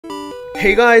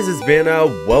Hey guys, it's Banner.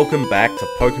 Welcome back to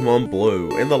Pokemon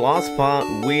Blue. In the last part,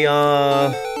 we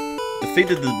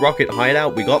defeated the Rocket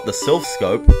Hideout, we got the Sylph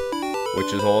Scope,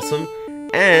 which is awesome,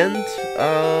 and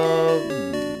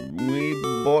we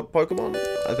bought Pokemon?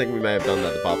 I think we may have done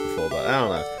that the part before, but I don't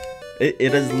know.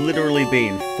 It has literally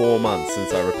been 4 months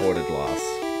since I recorded last.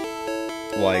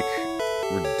 Like,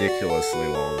 ridiculously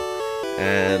long.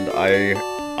 And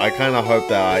I kind of hope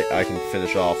that I can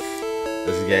finish off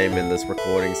this game in this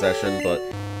recording session, but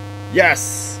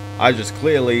yes! I just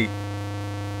clearly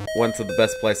went to the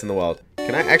best place in the world.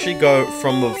 Can I actually go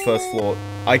from the first floor?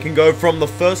 I can go from the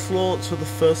first floor to the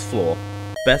first floor.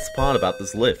 Best part about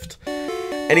this lift.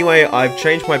 Anyway, I've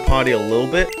changed my party a little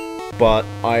bit, but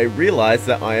I realized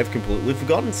that I have completely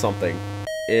forgotten something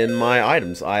in my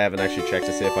items. I haven't actually checked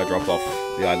to see if I dropped off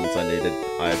the items I needed.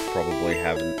 I probably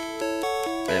haven't.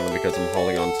 Mainly because I'm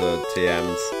holding on to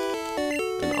TMs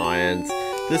and irons.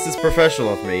 This is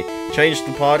professional of me. Change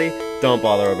the party, don't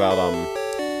bother about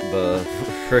the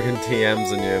friggin'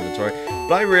 TMs in your inventory.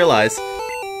 But I realize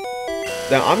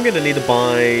that I'm gonna need to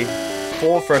buy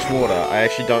 4 fresh water. I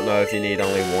actually don't know if you need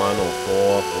only 1 or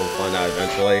 4. We'll find out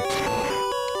eventually.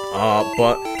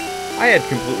 But I had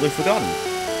completely forgotten.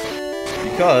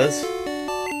 Because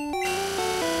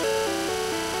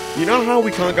you know how we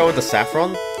can't go into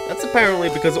Saffron? That's apparently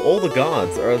because all the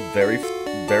guards are very,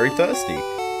 very thirsty.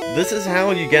 This is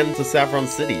how you get into Saffron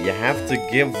City. You have to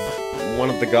give one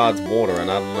of the guards water, and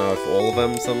I don't know if all of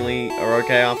them suddenly are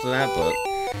okay after that, but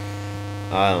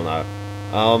I don't know.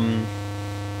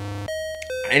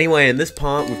 Anyway, in this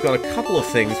part, we've got a couple of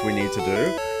things we need to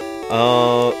do.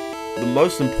 The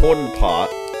most important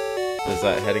part is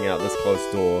that heading out this close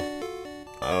door.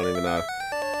 I don't even know.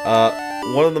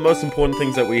 One of the most important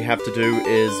things that we have to do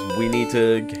is we need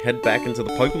to head back into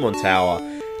the Pokemon Tower.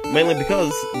 Mainly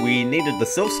because we needed the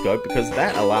Sylph Scope, because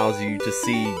that allows you to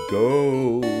see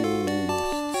ghosts.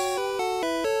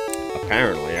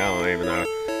 Apparently, I don't even know.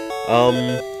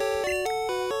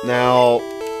 Now,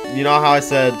 you know how I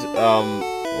said,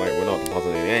 wait, we're not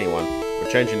depositing anyone. We're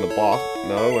changing the box.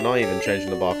 No, we're not even changing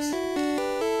the box.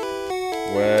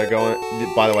 We're going...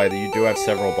 By the way, you do have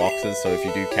several boxes, so if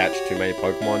you do catch too many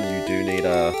Pokemon, you do need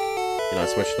to, you know,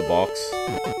 switch the box.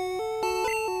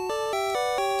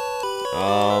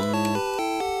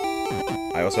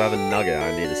 I also have a nugget,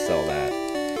 I need to sell that.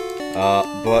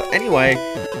 But anyway,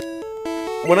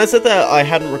 when I said that I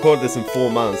hadn't recorded this in 4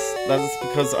 months, that's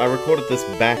because I recorded this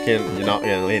back in... You're not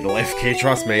gonna need a lift key,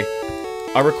 trust me.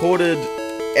 I recorded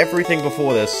everything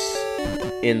before this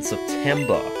in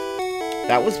September.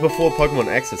 That was before Pokemon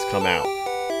X has come out.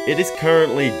 It is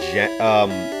currently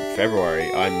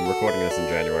February. I'm recording this in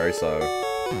January, so...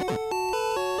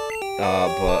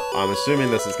 but I'm assuming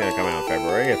this is gonna come out in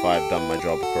February, if I've done my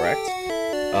job correct.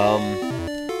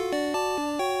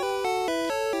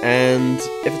 And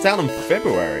if it's out in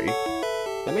February,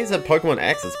 that means that Pokemon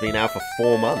X has been out for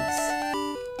 4 months.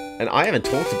 And I haven't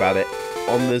talked about it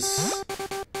on this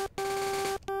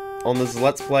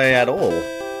Let's Play at all.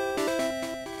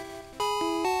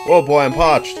 Whoa boy, I'm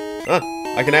parched. Huh,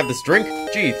 I can have this drink?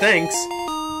 Gee, thanks.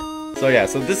 So yeah,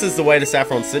 so this is the way to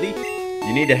Saffron City.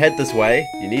 You need to head this way.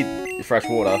 You need fresh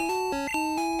water.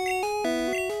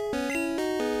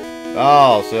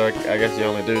 Oh, so I guess you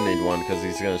only do need one, because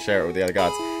he's going to share it with the other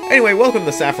guards. Anyway, welcome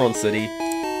to Saffron City.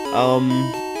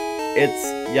 It's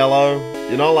yellow.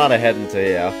 You're not allowed to head into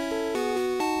here.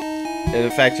 And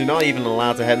in fact, you're not even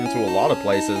allowed to head into a lot of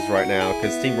places right now,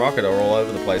 because Team Rocket are all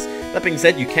over the place. That being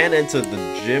said, you can enter the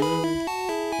gym.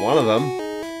 One of them.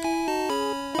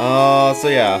 So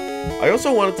yeah. I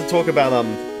also wanted to talk about,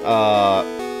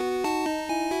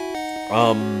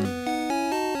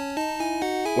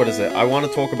 what is it? I want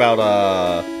to talk about,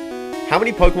 how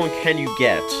many Pokemon can you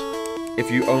get if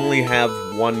you only have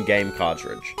 1 game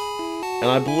cartridge? And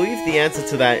I believe the answer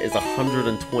to that is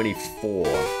 124.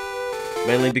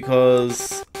 Mainly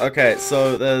because, okay,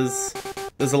 so there's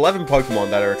 11 Pokemon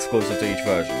that are exclusive to each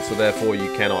version, so therefore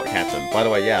you cannot catch them. By the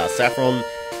way, yeah, Saffron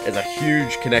is a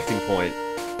huge connecting point.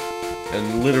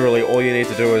 And literally all you need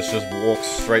to do is just walk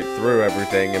straight through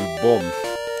everything and boom.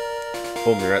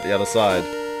 Boom, you're at the other side.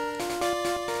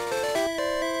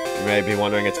 You may be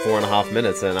wondering it's 4.5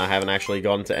 minutes and I haven't actually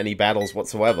gotten to any battles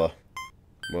whatsoever.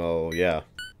 Well, yeah.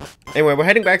 Anyway, we're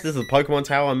heading back to the Pokemon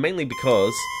Tower mainly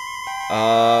because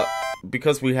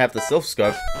we have the Sylph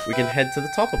Scope, we can head to the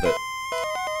top of it.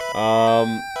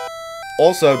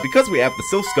 Also, because we have the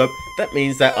Sylph Scope, that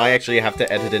means that I actually have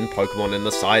to edit in Pokemon in the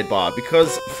sidebar,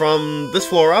 because from this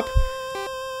floor up,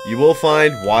 you will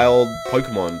find wild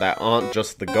Pokemon that aren't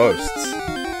just the ghosts.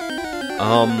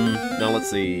 Now let's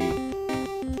see.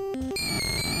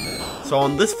 So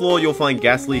on this floor, you'll find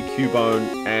Ghastly,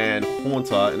 Cubone, and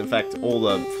Haunter, and in fact, all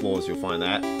the floors you'll find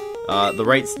that. The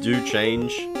rates do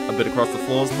change a bit across the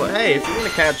floors, but hey, if you want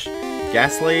to catch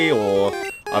Ghastly, or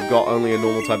I've got only a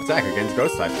normal type attack against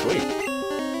Ghost type, sweet.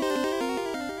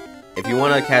 If you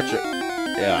want to catch it,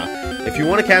 yeah. If you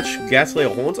want to catch Ghastly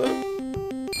or Haunter,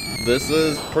 this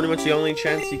is pretty much the only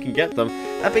chance you can get them.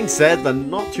 That being said, they're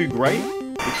not too great,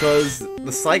 because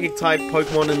the Psychic type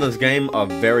Pokemon in this game are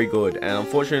very good, and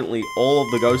unfortunately all of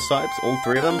the Ghost types, all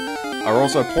three of them, are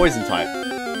also Poison type.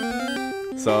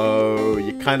 So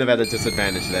you're kind of at a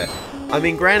disadvantage there. I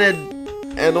mean, granted,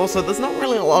 and also there's not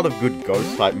really a lot of good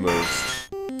Ghost type moves.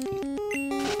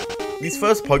 The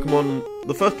first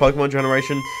Pokemon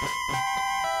generation,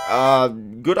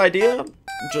 good idea,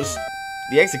 just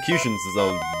the executions is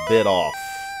a bit off.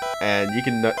 And you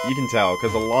can tell,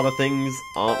 because a lot of things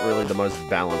aren't really the most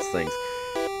balanced things.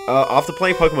 After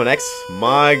playing Pokemon X,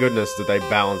 my goodness, did they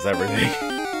balance everything.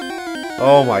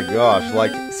 Oh my gosh,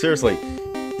 like, seriously.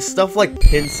 Stuff like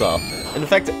Pinsir, and in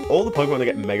fact, all the Pokemon that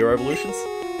get Mega Evolutions,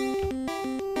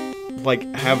 like,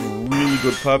 have really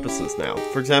good purposes now.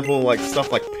 For example, like,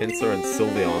 stuff like Pinsir and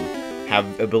Sylveon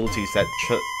have abilities that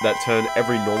turn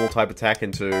every normal type attack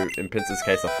into, in Pinsir's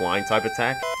case, a flying type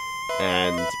attack,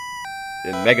 and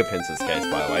in Mega Pinsir's case,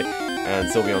 by the way, and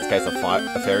Sylveon's case, a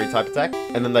fairy type attack,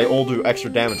 and then they all do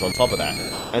extra damage on top of that,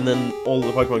 and then all of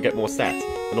the Pokemon get more stats,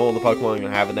 and all of the Pokemon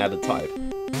have an added type.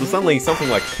 So suddenly, something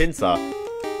like Pinsir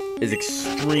is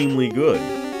extremely good.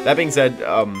 That being said,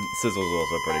 Sizzle's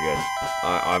also pretty good.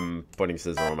 I'm putting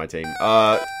Sizzle on my team.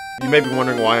 You may be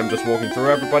wondering why I'm just walking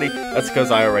through everybody. That's because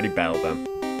I already battled them.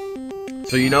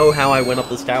 So you know how I went up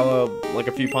this tower, like,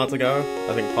 a few parts ago?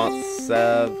 I think part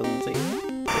 17?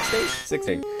 16?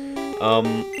 16.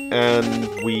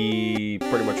 And we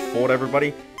pretty much fought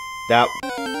everybody. That's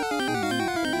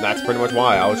pretty much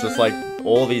why. I was just like,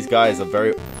 all these guys are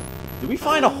very... Did we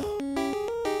find a...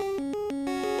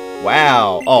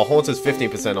 Wow! Oh, Haunter's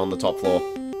 15% on the top floor.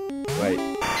 Wait.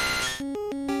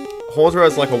 Haunter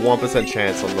has like a 1%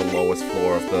 chance on the lowest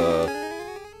floor of the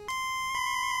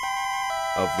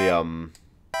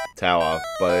tower,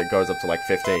 but it goes up to like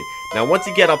 15. Now, once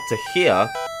you get up to here,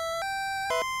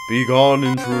 be gone,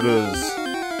 intruders.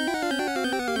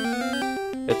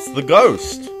 It's the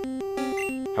ghost.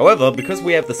 However, because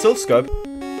we have the Silph Scope,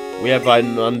 we have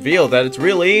unveiled that it's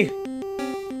really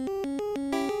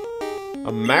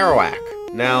a Marowak.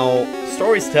 Now,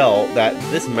 stories tell that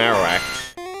this Marowak,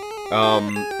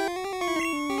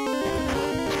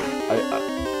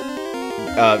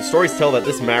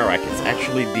 is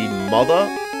actually the mother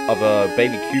of a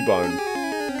baby Cubone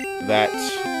that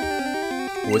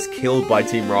was killed by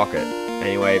Team Rocket.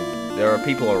 Anyway, there are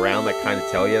people around that kind of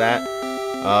tell you that,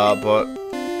 but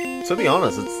to be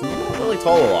honest, it's not really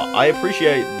told a lot. I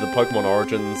appreciate the Pokemon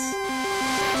Origins,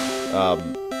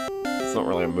 it's not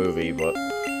really a movie, but...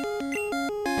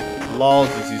 LOL,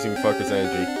 just using focus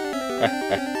energy.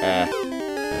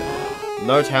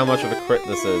 Note how much of a crit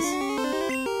this is.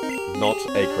 Not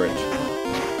a crit.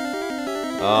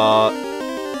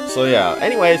 So yeah.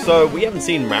 Anyway, so we haven't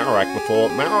seen Marowak before.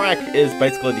 Marowak is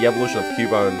basically the evolution of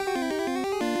Cubone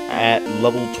at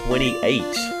level 28.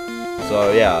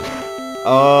 So yeah.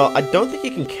 I don't think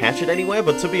you can catch it anywhere,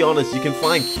 but to be honest, you can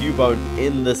find Cubone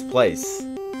in this place.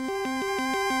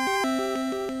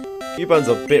 Cubone's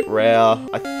a bit rare.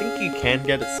 I think you can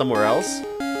get it somewhere else,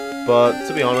 but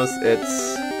to be honest,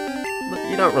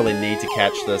 you don't really need to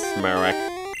catch this Marowak.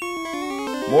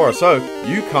 More so,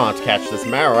 you can't catch this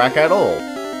Marowak at all.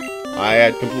 I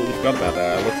had completely forgot about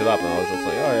that. I looked it up and I was just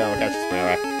like, oh yeah, I'll catch this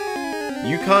Marowak.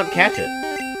 You can't catch it,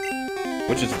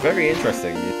 which is very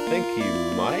interesting. You think you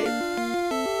might?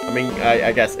 I mean,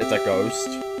 I guess it's a ghost.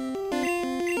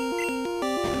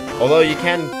 Although you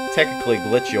can technically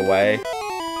glitch your way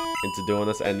into doing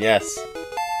this, and yes,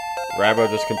 Grabber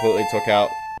just completely took out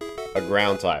a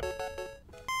ground type.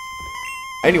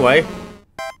 Anyway,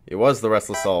 it was the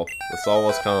Restless Soul. The soul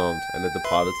was calmed, and it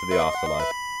departed to the afterlife.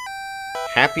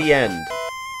 Happy end.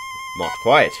 Not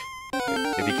quite.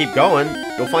 If you keep going,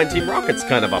 you'll find Team Rocket's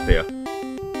kind of up here.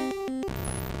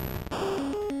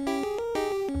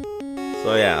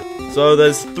 So yeah. So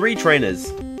there's 3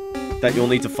 trainers that you'll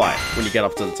need to fight when you get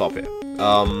up to the top here.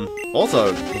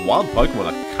 Also, the wild Pokemon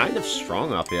are kind of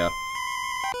strong up here.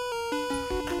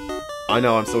 I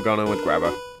know, I'm still going in with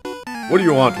Grabber. What do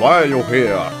you want? Why are you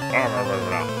here?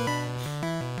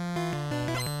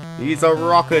 He's a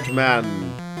rocket man.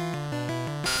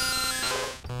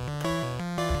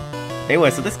 Anyway,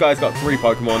 so this guy's got 3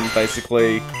 Pokemon,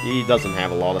 basically. He doesn't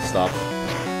have a lot of stuff.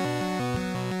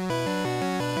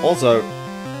 Also,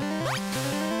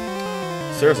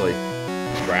 seriously,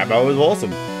 Grabbo is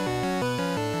awesome.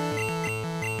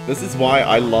 This is why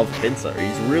I love Pinsir.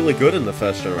 He's really good in the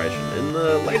first generation. In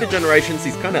the later generations,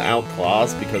 he's kind of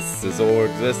outclassed because Scizor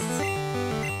exists.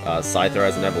 Scyther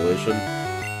has an evolution.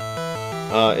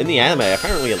 In the anime,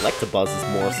 apparently Electabuzz is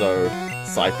more so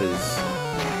Scyther's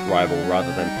rival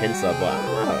rather than Pinsir, but I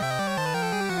don't know.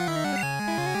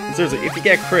 And seriously, if you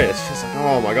get crit, it's just like,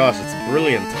 oh my gosh, it's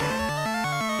brilliant.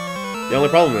 The only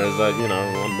problem is that, you know,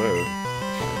 one move.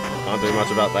 Can't do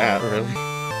much about that, really.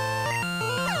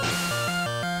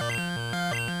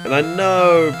 And I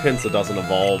know Pinsir doesn't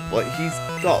evolve, but he's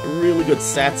got really good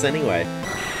stats anyway.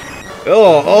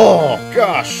 Oh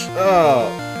gosh, oh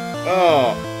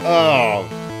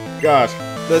gosh.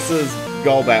 This is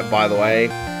Golbat, by the way.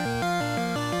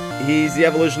 He's the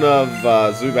evolution of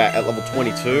Zubat at level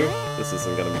 22. This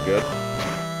isn't gonna be good.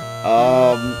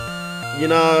 You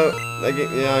know,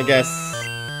 I guess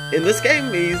in this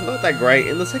game he's not that great.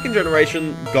 In the second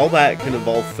generation, Golbat can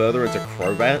evolve further into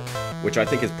Crobat, which I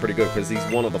think is pretty good because he's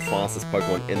one of the fastest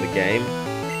Pokemon in the game.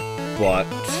 But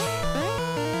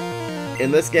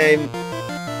in this game,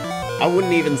 I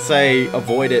wouldn't even say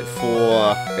avoid it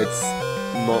for its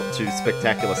not too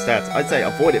spectacular stats. I'd say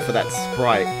avoid it for that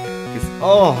sprite. Because,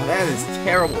 oh, that is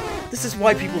terrible. This is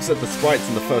why people said the sprites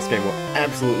in the first game were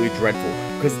absolutely dreadful.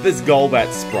 Because this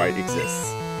Golbat sprite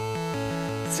exists.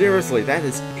 Seriously, that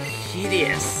is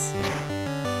hideous.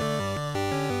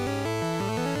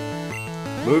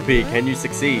 Moopy, can you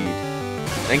succeed?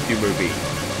 Thank you, Moopy.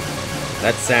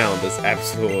 That sound is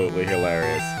absolutely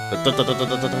hilarious.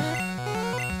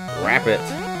 Wrap it.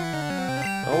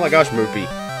 Oh my gosh, Moopy.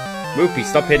 Moopy,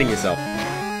 stop hitting yourself.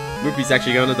 Moopy's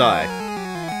actually gonna die.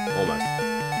 Almost.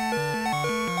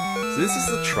 So this is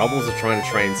the troubles of trying to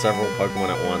train several Pokemon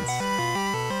at once.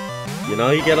 You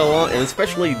know, you get a lot, and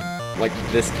especially like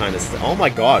this kind of stuff. Oh my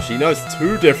gosh, he knows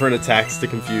 2 different attacks to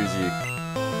confuse you.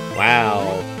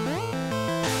 Wow.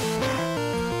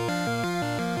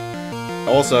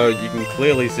 Also, you can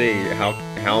clearly see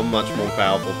how much more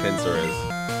powerful Pinsir is.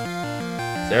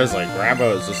 Seriously,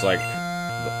 Grabo is just like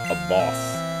a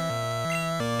boss.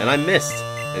 And I missed,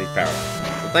 and he's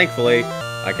paralyzed. So thankfully,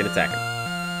 I can attack him.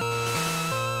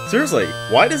 Seriously,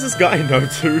 why does this guy know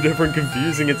 2 different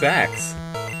confusing attacks?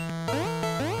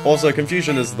 Also,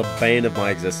 confusion is the bane of my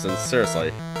existence,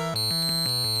 seriously.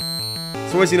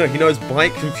 So as you know, he knows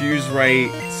Bite, Confuse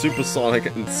Ray, Supersonic,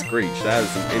 and Screech. That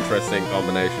is an interesting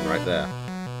combination right there.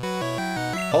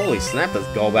 Holy snap, this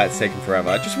Golbat's taking forever.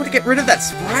 I just want to get rid of that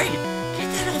sprite! Get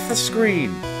that off the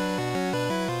screen!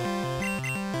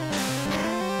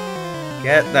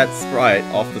 Get that sprite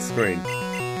off the screen.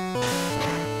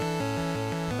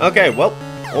 Okay, well,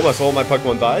 almost all my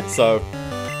Pokemon died, so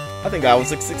I think that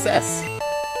was a success.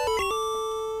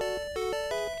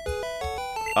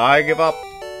 I give up.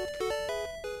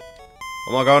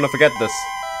 I'm not going to forget this.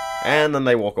 And then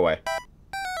they walk away.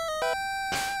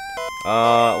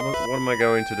 What am I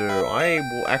going to do? I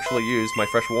will actually use my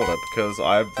fresh water because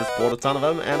I've just bought a ton of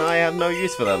them and I have no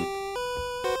use for them.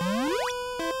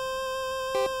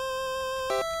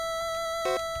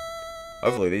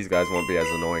 Hopefully these guys won't be as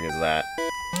annoying as that.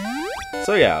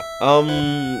 So yeah,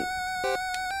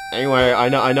 anyway,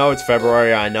 I know it's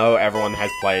February, I know everyone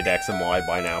has played X and Y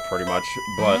by now pretty much,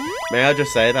 but may I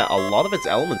just say that a lot of its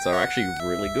elements are actually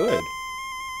really good.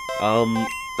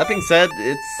 That being said,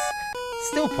 it's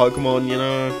still Pokemon, you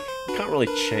know, you can't really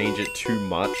change it too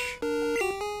much.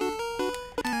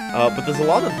 But there's a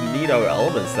lot of neato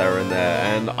elements that are in there,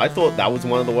 and I thought that was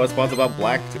one of the worst parts about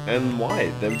Black and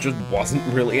White. There just wasn't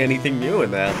really anything new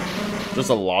in there. Just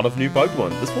a lot of new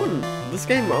Pokemon. This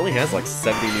game only has like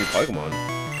 70 new Pokemon,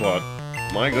 but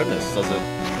my goodness,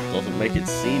 doesn't make it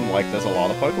seem like there's a lot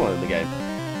of Pokemon in the game.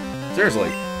 Seriously,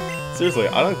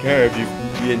 I don't care if you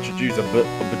introduce a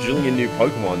bajillion new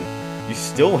Pokemon, you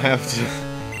still have to...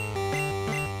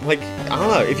 Like, I don't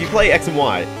know, if you play X and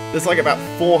Y, there's like about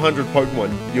 400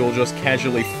 Pokemon you'll just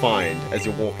casually find as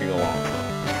you're walking along.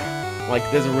 Like,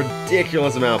 there's a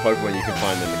ridiculous amount of Pokemon you can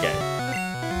find in the game.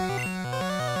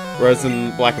 Whereas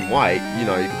in Black and White, you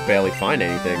know, you can barely find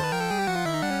anything.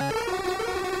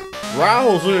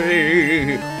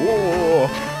 Rousey! Whoa!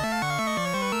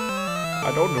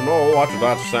 I don't know what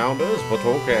that sound is, but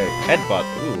okay. Headbutt,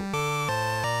 ooh.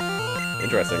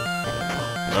 Interesting.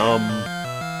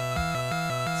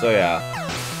 So yeah.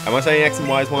 Am I saying X and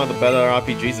Y is one of the better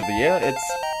RPGs of the year?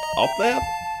 It's up there.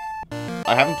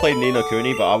 I haven't played Ni no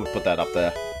Kuni, but I would put that up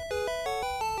there.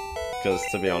 Because,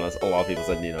 to be honest, a lot of people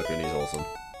said Ni no Kuni is awesome.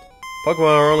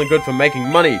 Pokemon are only good for making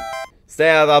money! Stay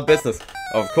out of our business!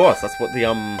 Of course, that's what the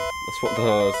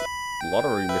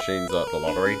lottery machines are.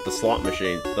 The slot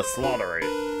machine. The slottery.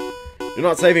 You're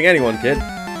not saving anyone, kid.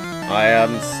 I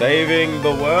am saving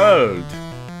the world.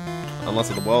 Unless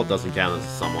the world doesn't count as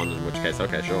someone, in which case,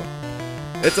 okay, sure.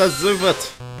 It's a Zubat!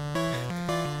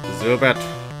 Zubat.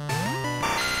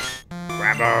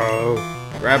 Grabo!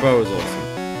 Grabo is awesome.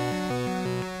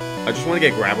 I just want to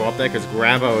get Grabo up there, because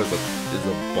Grabo is a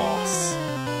boss.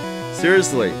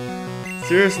 Seriously.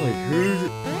 Seriously, who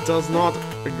does not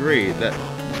agree that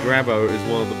Grabo is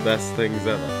one of the best things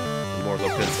ever? More of a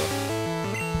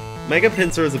Pinsir. Mega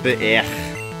Pinsir is a bit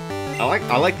I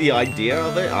like the idea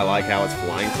of it, I like how it's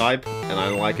flying type, and I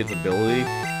like its ability,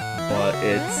 but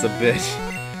it's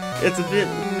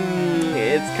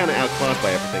kind of outclassed by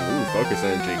everything. Ooh, focus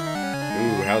energy.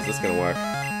 Ooh, how's this gonna work?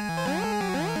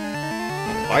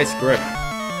 Vice grip.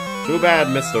 Too bad,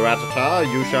 Mr.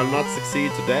 Rattata, you shall not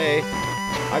succeed today.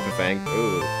 Hyper Fang.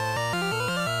 Ooh.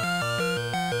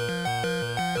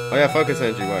 Oh yeah, focus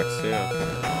energy works, yeah.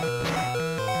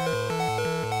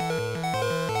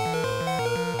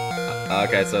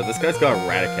 Okay, so this guy's got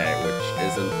Eradicate, which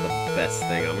isn't the best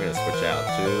thing. I'm gonna switch out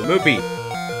to Moopy!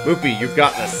 Moopy, you've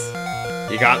got this!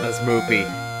 You got this, Moopy!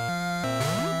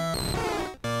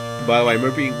 By the way,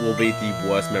 Moopy will be the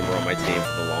worst member on my team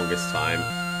for the longest time.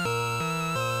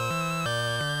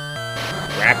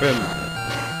 Grab him!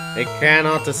 It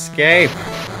cannot escape!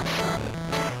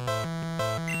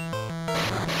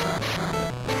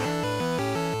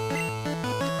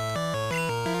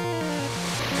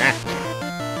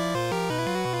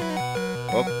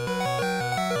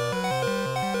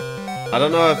 I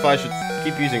don't know if I should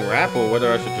keep using Rap or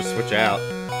whether I should just switch out.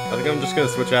 I think I'm just going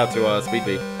to switch out to Speed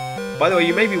Bee. By the way,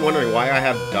 you may be wondering why I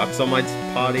have ducks on my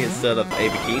party instead of a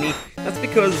bikini. That's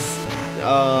because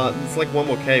it's like one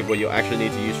more cave where you actually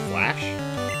need to use Flash.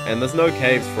 And there's no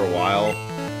caves for a while.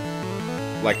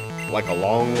 Like a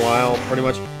long while, pretty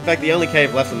much. In fact, the only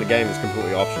cave left in the game is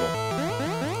completely optional.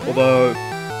 Although,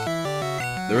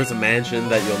 there is a mansion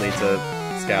that you'll need to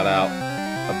scout out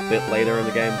a bit later in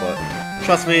the game, but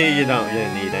trust me, you don't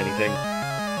need anything.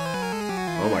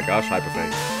 Oh my gosh, Hyper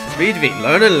Fang. Speed V,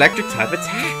 learn an electric type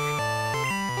attack!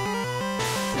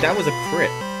 That was a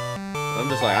crit. I'm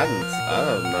just like, I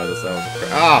don't notice that was a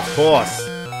crit. Ah, of course!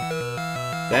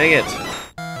 Dang it.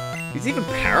 He's even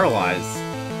paralyzed.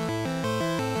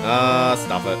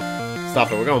 Stuff it.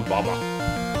 Stuff it, we're going Baba.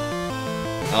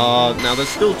 Now there's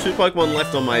still 2 Pokemon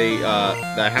left on my,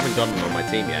 that I haven't gotten on my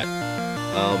team yet.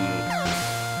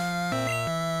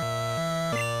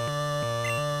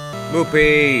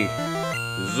 Moopy!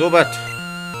 Zubat!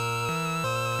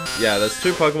 Yeah, there's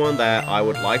 2 Pokemon that I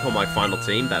would like on my final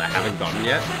team that I haven't gotten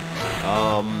yet.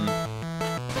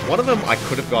 One of them I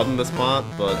could have gotten this part,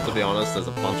 but to be honest, there's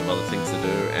a bunch of other things to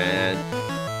do, and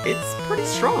it's pretty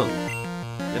strong,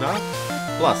 you know?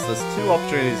 Plus, there's 2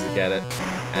 opportunities to get it,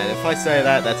 and if I say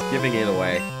that, that's giving it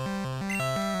away.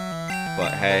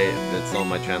 But hey, it's on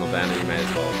my channel banner, you may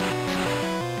as well.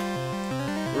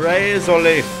 Razor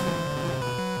Leaf!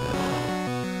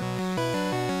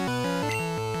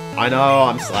 I know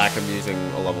I'm slack, I'm using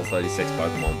a level 36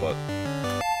 Pokemon, but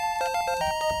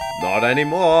not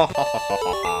anymore! Ha ha ha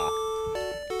ha ha.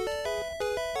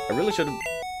 I really should have...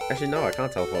 Actually, no, I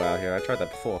can't teleport out here. I tried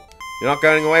that before. You're not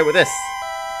going away with this!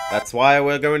 That's why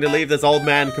we're going to leave this old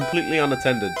man completely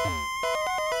unattended.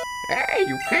 Hey,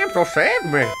 you came to save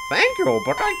me! Thank you,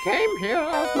 but I came here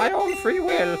of my own free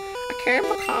will. I came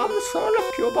to calm the soul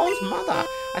of Cubone's mother.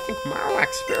 I think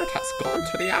Marowak's spirit has gone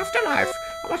to the afterlife.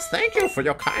 I must thank you for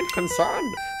your kind concern.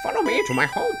 Follow me to my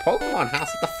home Pokemon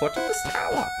house at the foot of this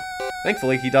tower.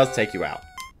 Thankfully, he does take you out,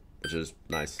 which is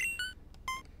nice.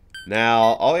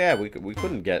 Now, oh yeah, we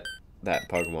couldn't get that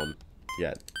Pokemon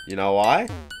yet. You know why?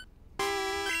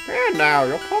 And now,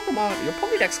 your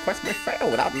Pokédex quest may fail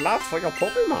without love for your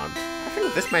Pokemon. I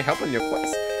think this may help in your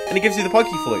quest. And he gives you the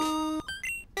Pokeflute.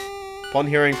 Upon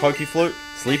hearing Pokeflute,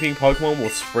 sleeping Pokemon will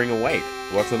spring awake.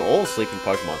 It works on all sleeping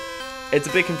Pokemon. It's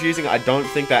a bit confusing. I don't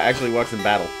think that actually works in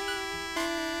battle.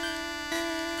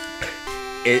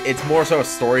 It's more so a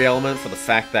story element for the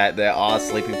fact that there are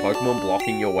sleeping Pokemon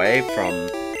blocking your way from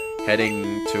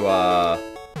heading to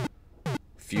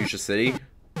Fuchsia City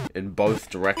in both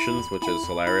directions, which is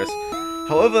hilarious.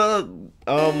 However,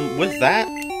 with that,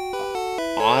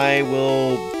 I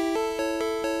will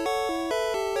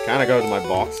kind of go to my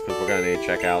box, because we're going to need to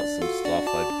check out some stuff.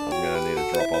 I'm going to need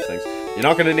to drop off things. You're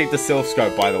not going to need the Silph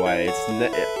Scope, by the way. It's,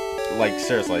 like,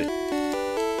 seriously.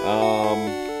 I'm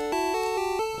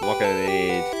not going to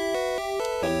need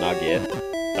the Nugget.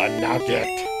 The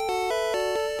Nugget!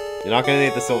 You're not going to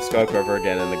need the Silph Scope ever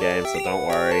again in the game, so don't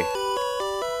worry.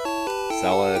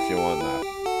 Sell it if you want that.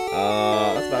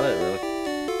 That's about it, really.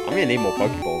 I'm gonna need more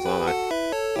Pokeballs, aren't I?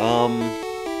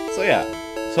 So yeah.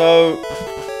 So,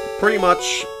 pretty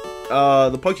much,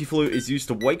 the Pokeflute is used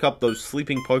to wake up those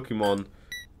sleeping Pokemon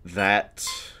that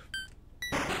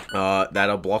that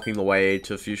are blocking the way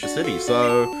to Fuchsia City.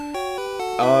 So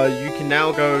you can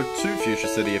now go to Fuchsia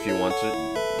City if you want to.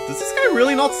 Does this guy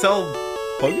really not sell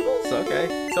Pokeballs? Okay,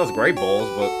 he sells Great Balls,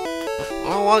 but I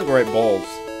don't want Great Balls.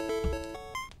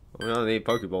 We're gonna need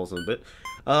Pokeballs in a bit.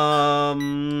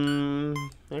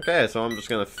 Okay, so I'm just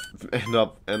gonna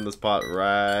end this part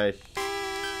right.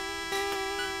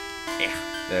 Yeah,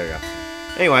 there we go.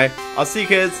 Anyway, I'll see you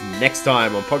kids next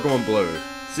time on Pokemon Blue.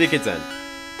 See you kids then.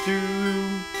 Do,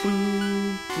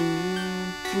 boo, boo,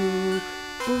 boo,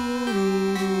 boo,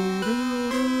 boo, boo.